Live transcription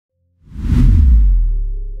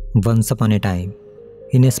Once upon a time,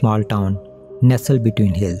 in a small town nestled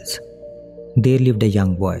between hills, there lived a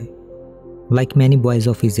young boy. Like many boys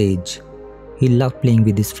of his age, he loved playing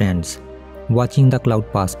with his friends, watching the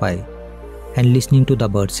cloud pass by, and listening to the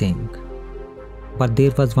birds sing. But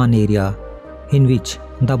there was one area in which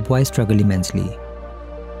the boy struggled immensely,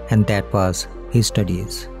 and that was his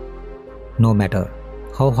studies. No matter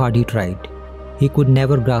how hard he tried, he could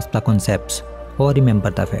never grasp the concepts or remember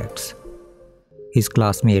the facts. His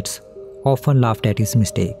classmates often laughed at his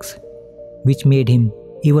mistakes, which made him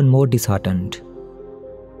even more disheartened.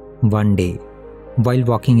 One day, while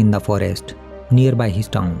walking in the forest nearby his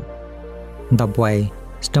town, the boy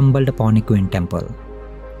stumbled upon a quaint temple.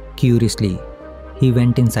 Curiously, he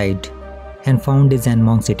went inside and found a Zen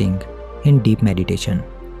monk sitting in deep meditation.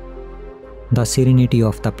 The serenity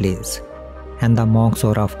of the place and the monk's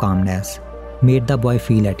aura of calmness made the boy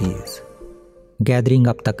feel at ease. Gathering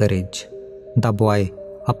up the courage, the boy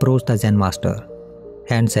approached the Zen master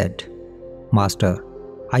and said, "Master,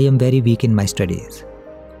 I am very weak in my studies.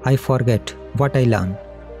 I forget what I learn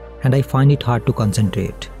and I find it hard to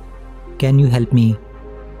concentrate. Can you help me?"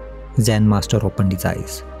 Zen master opened his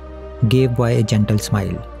eyes, gave boy a gentle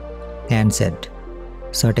smile and said,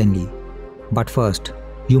 "Certainly, but first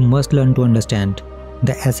you must learn to understand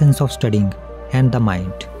the essence of studying and the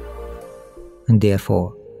mind. Therefore,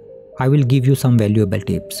 I will give you some valuable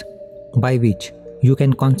tips by which you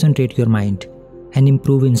can concentrate your mind and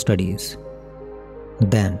improve in studies."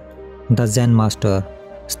 Then the Zen master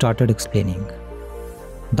started explaining.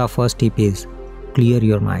 The first tip is clear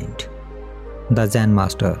your mind. The Zen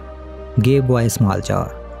master gave boy a small jar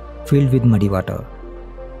filled with muddy water.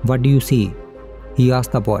 "What do you see?" he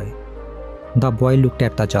asked the boy. The boy looked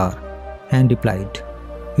at the jar and replied,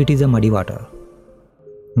 "It is a muddy water."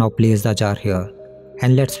 "Now place the jar here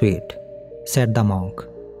and let's wait," said the monk.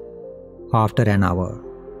 After an hour,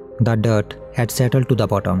 the dirt had settled to the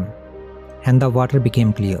bottom and the water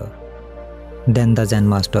became clear. Then the Zen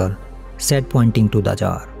master said, pointing to the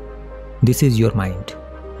jar, "This is your mind.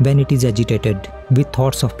 When it is agitated with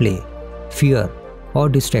thoughts of play, fear, or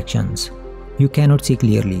distractions, you cannot see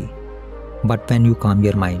clearly. But when you calm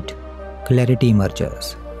your mind, clarity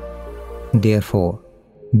emerges. Therefore,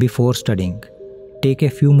 before studying, take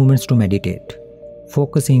a few moments to meditate,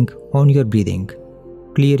 focusing on your breathing,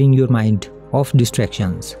 clearing your mind of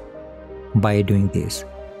distractions. By doing this,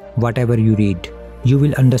 whatever you read, you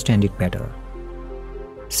will understand it better."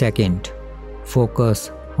 Second,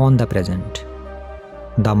 focus on the present.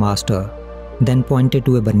 The master then pointed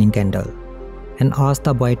to a burning candle and asked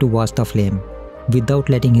the boy to watch the flame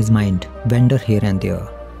without letting his mind wander here and there.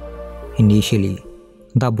 Initially,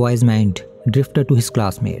 the boy's mind drifted to his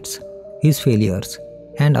classmates, his failures,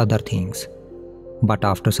 and other things. But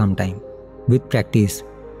after some time, with practice,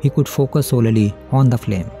 he could focus solely on the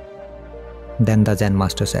flame. Then the Zen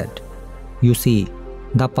master said, "You see,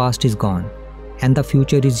 the past is gone and the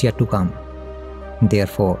future is yet to come.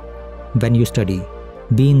 Therefore, when you study,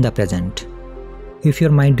 be in the present. If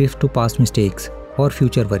your mind drifts to past mistakes or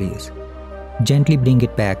future worries, gently bring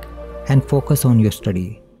it back and focus on your study.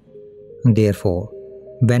 Therefore,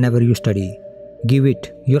 whenever you study, give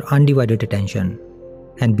it your undivided attention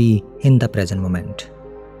and be in the present moment."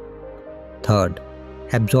 Third,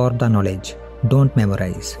 absorb the knowledge, don't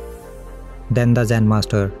memorize. Then the Zen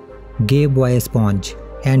master gave boy a sponge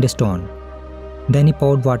and a stone. Then he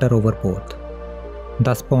poured water over both.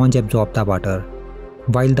 The sponge absorbed the water,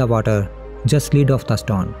 while the water just slid off the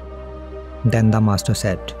stone. Then the master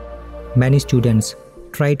said, "Many students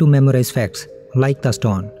try to memorize facts like the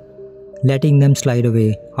stone, letting them slide away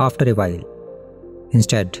after a while.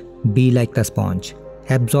 Instead, be like the sponge.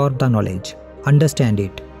 Absorb the knowledge, understand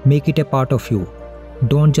it, make it a part of you.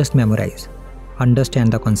 Don't just memorize.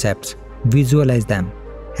 Understand the concepts, visualize them,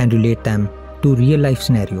 and relate them to real-life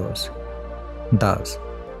scenarios. Thus,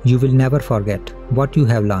 you will never forget what you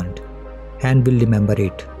have learned and will remember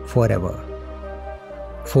it forever."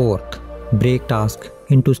 Fourth, break tasks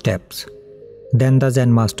into steps. Then the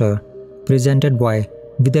Zen master presented boy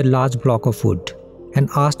with a large block of wood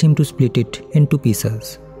and asked him to split it into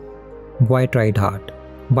pieces. Boy tried hard,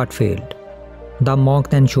 but failed. The monk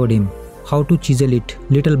then showed him how to chisel it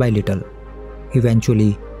little by little,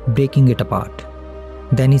 eventually breaking it apart.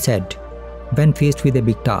 Then he said, "When faced with a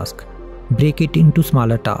big task, break it into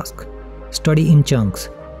smaller tasks, study in chunks,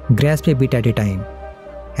 grasp a bit at a time,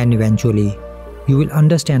 and eventually you will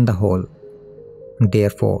understand the whole.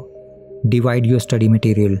 Therefore, divide your study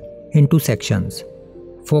material into sections.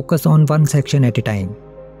 Focus on one section at a time,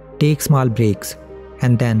 take small breaks,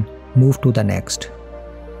 and then move to the next.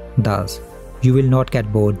 Thus, you will not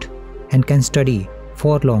get bored and can study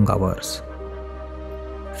for long hours."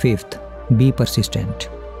 Fifth, be persistent.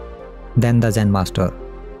 Then the Zen master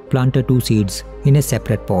planted 2 seeds in a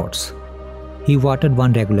separate pots. He watered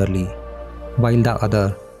one regularly, while the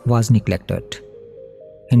other was neglected.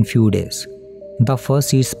 In few days, the first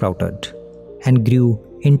seed sprouted and grew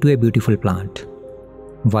into a beautiful plant,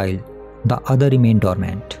 while the other remained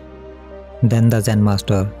dormant. Then the Zen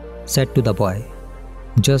master said to the boy,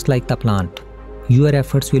 "Just like the plant, your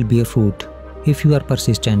efforts will bear fruit if you are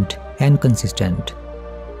persistent and consistent.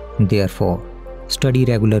 Therefore, study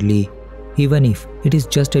regularly, even if it is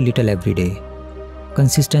just a little every day.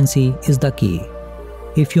 Consistency is the key.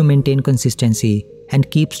 If you maintain consistency and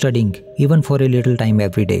keep studying even for a little time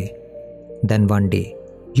every day, then one day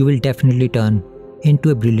you will definitely turn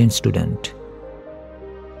into a brilliant student."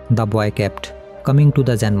 The boy kept coming to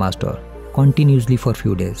the Zen master continuously for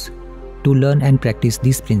few days to learn and practice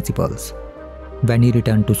these principles. When he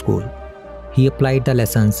returned to school, he applied the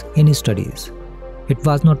lessons in his studies. It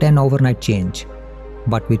was not an overnight change,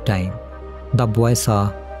 but with time, the boy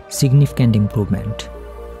saw significant improvement.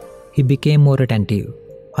 He became more attentive,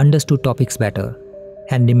 understood topics better,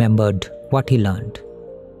 and remembered what he learned.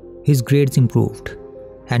 His grades improved,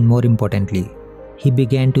 and more importantly, he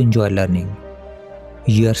began to enjoy learning.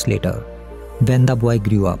 Years later, when the boy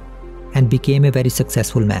grew up and became a very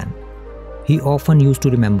successful man, he often used to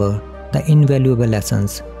remember the invaluable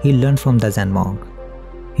lessons he learned from the Zen monk,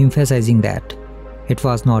 emphasizing that it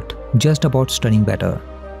was not just about studying better,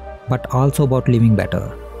 but also about living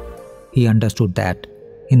better. He understood that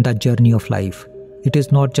in the journey of life, it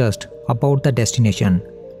is not just about the destination,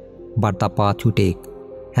 but the path you take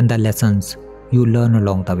and the lessons you learn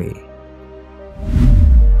along the way.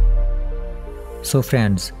 So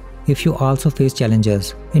friends, if you also face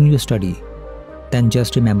challenges in your study, then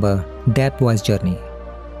just remember that boy's journey.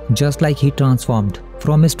 Just like he transformed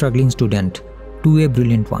from a struggling student to a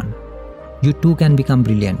brilliant one, you too can become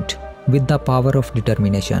brilliant with the power of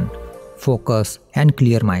determination, focus, and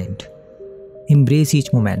clear mind. Embrace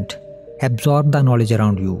each moment, absorb the knowledge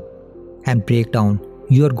around you, and break down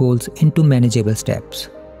your goals into manageable steps.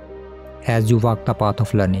 As you walk the path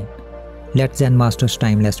of learning, let Zen Master's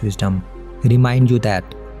timeless wisdom remind you that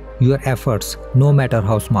your efforts, no matter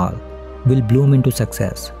how small, will bloom into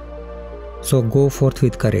success. So go forth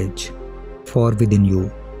with courage, for within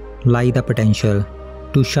you lie the potential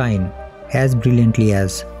to shine as brilliantly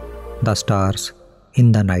as the stars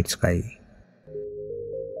in the night sky.